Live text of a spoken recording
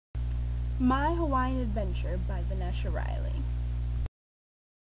My Hawaiian Adventure by vaneshariley.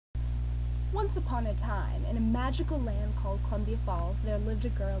 Once upon a time, in a magical land called Columbia Falls, there lived a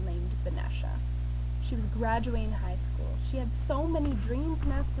girl named Vanesha. She was graduating high school. She had so many dreams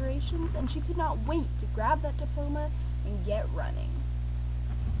and aspirations, and she could not wait to grab that diploma and get running.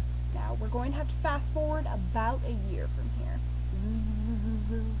 Now, we're going to have to fast forward about a year from here.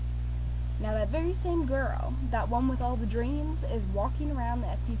 Now, that very same girl, that one with all the dreams, is walking around the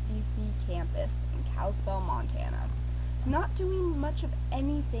FPCC campus in Kalispell, Montana, not doing much of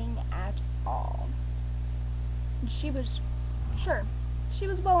anything at all. She was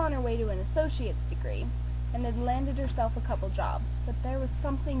well on her way to an associate's degree, and had landed herself a couple jobs, but there was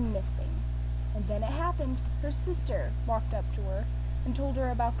something missing. And then it happened. Her sister walked up to her and told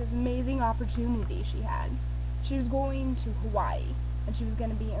her about this amazing opportunity she had. She was going to Hawaii, and she was going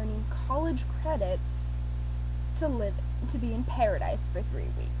to be earning college credits to be in paradise for 3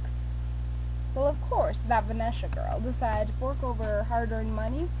 weeks. Well, of course, that Vanesha girl decided to fork over her hard-earned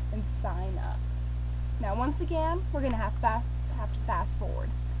money and sign up. Now, once again, we're going to have to fast forward.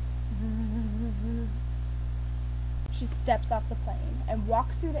 She steps off the plane and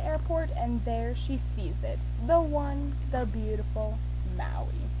walks through the airport, and there she sees it. The beautiful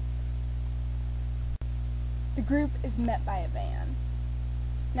Maui. The group is met by a van.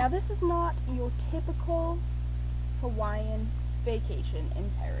 Now, this is not your typical Hawaiian vacation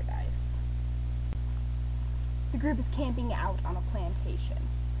in paradise. The group is camping out on a plantation.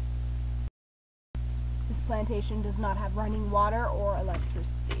 This plantation does not have running water or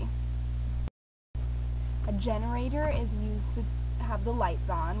electricity. A generator is used to have the lights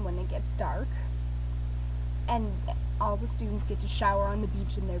on when it gets dark, and all the students get to shower on the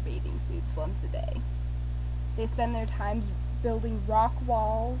beach in their bathing suits once a day. They spend their times building rock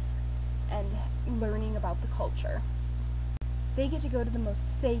walls and learning about the culture. They get to go to the most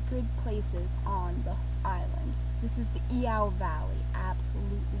sacred places on the island. This is the Iao Valley,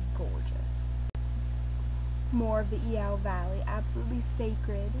 absolutely gorgeous. More of the Iao Valley, absolutely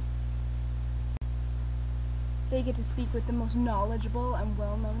sacred. They get to speak with the most knowledgeable and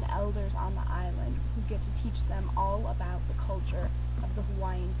well-known elders on the island, who get to teach them all about the culture of the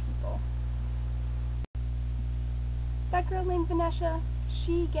Hawaiian people. That girl named Vanesha,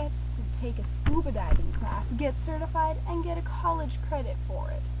 she gets to take a scuba diving class, get certified, and get a college credit for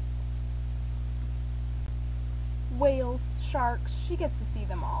it. Whales, sharks, she gets to see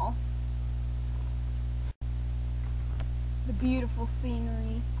them all. The beautiful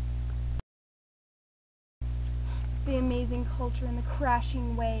scenery, the amazing culture and the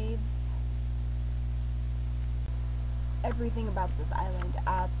crashing waves. Everything about this island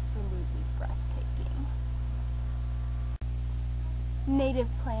absolutely breathtaking. Native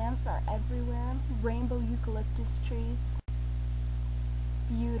plants are everywhere, rainbow eucalyptus trees,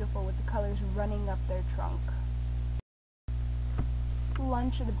 beautiful with the colors running up their trunk.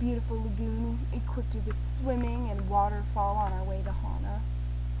 Lunch at a beautiful lagoon equipped with swimming and waterfall on our way to Hana.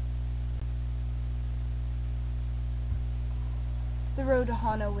 The road to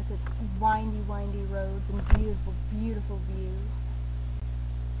Hana with its windy roads and beautiful, beautiful views.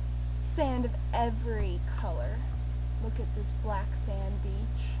 Sand of every color. Look at this black sand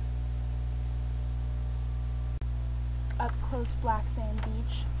beach. Up close black sand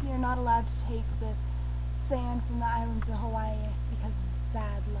beach. You're not allowed to take the sand from the islands of Hawaii because it's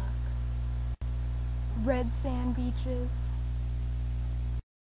bad luck. Red sand beaches.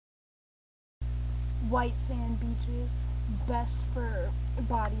 White sand beaches. Best for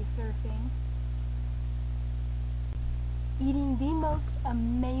body surfing. Eating the most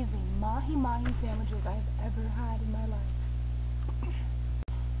amazing mahi-mahi sandwiches I've ever had in my life.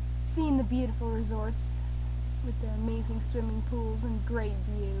 Seeing the beautiful resorts with their amazing swimming pools and great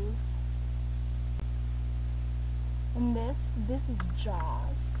views. And this is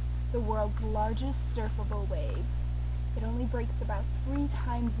Jaws, the world's largest surfable wave. It only breaks about 3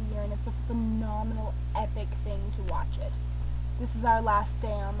 times a year, and it's a phenomenal, epic thing to watch it. This is our last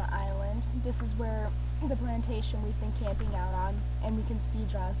day on the island. This is where the plantation we've been camping out on, and we can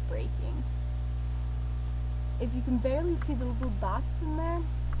see Jaws breaking. If you can barely see the little dots in there,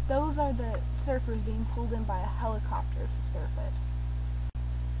 those are the surfers being pulled in by a helicopter to surf it.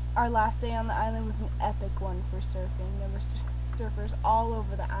 Our last day on the island was an epic one for surfing. There were surfers all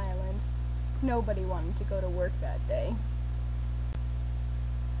over the island. Nobody wanted to go to work that day.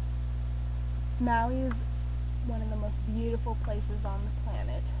 Maui is one of the most beautiful places on the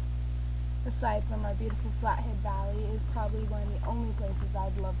planet. Aside from our beautiful Flathead Valley, it is probably one of the only places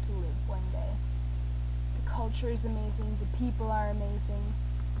I'd love to live one day. The culture is amazing, the people are amazing,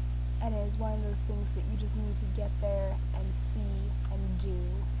 and it is one of those things that you just need to get there and see and do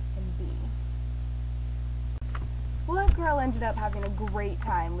and be. girl ended up having a great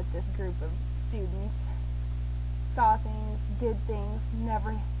time with this group of students. Saw things, did things,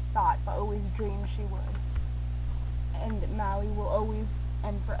 never thought but always dreamed she would. And Maui will always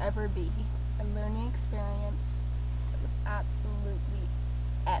and forever be a learning experience that was absolutely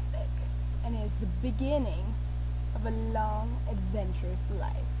epic and is the beginning of a long, adventurous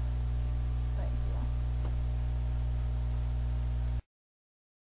life.